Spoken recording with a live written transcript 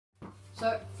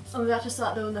So I'm about to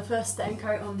start doing the first stain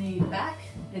coat on the back.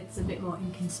 It's a bit more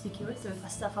inconspicuous, so if I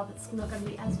stuff up it's not going to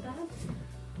be as bad.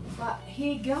 But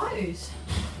here goes.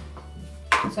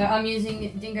 So I'm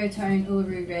using Dingo Tone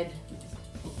Uluru Red.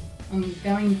 I'm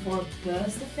going for a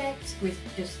burst effect with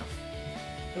just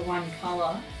the one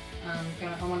colour.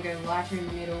 I want to go lighter in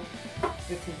the middle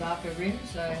with the darker rim,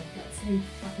 so let's see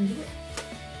if I can do it.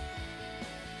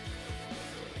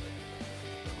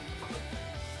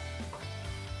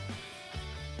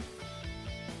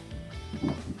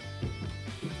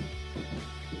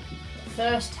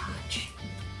 First touch.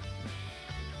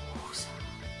 Awesome.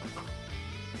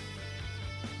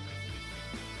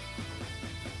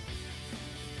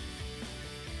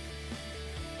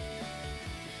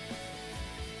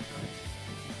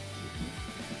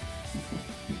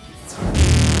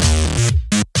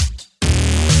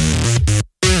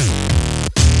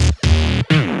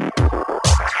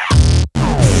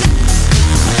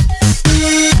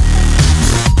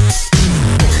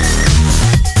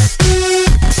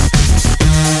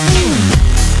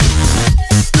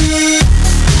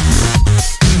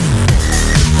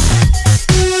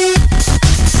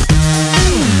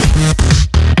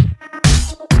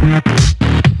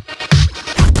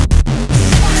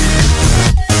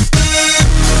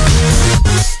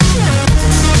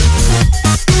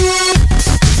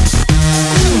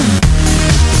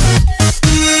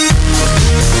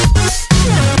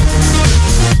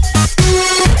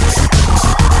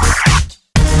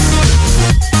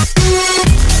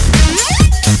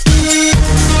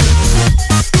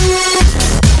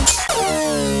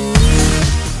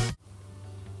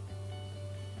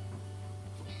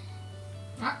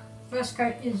 First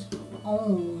coat is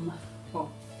on.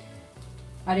 Well,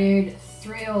 I did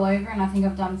 3 all over and I think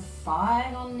I've done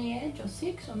 5 on the edge or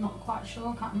 6. I'm not quite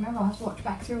sure, can't remember. I'll have to watch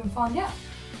back through and find out.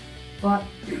 But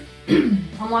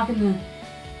I'm liking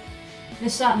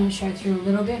this starting to show through a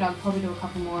little bit. I'll probably do a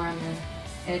couple more on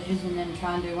the edges and then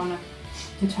try and do one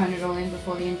to tone it all in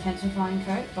before the intensifying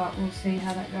coat. But we'll see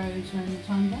how that goes when the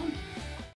time's done.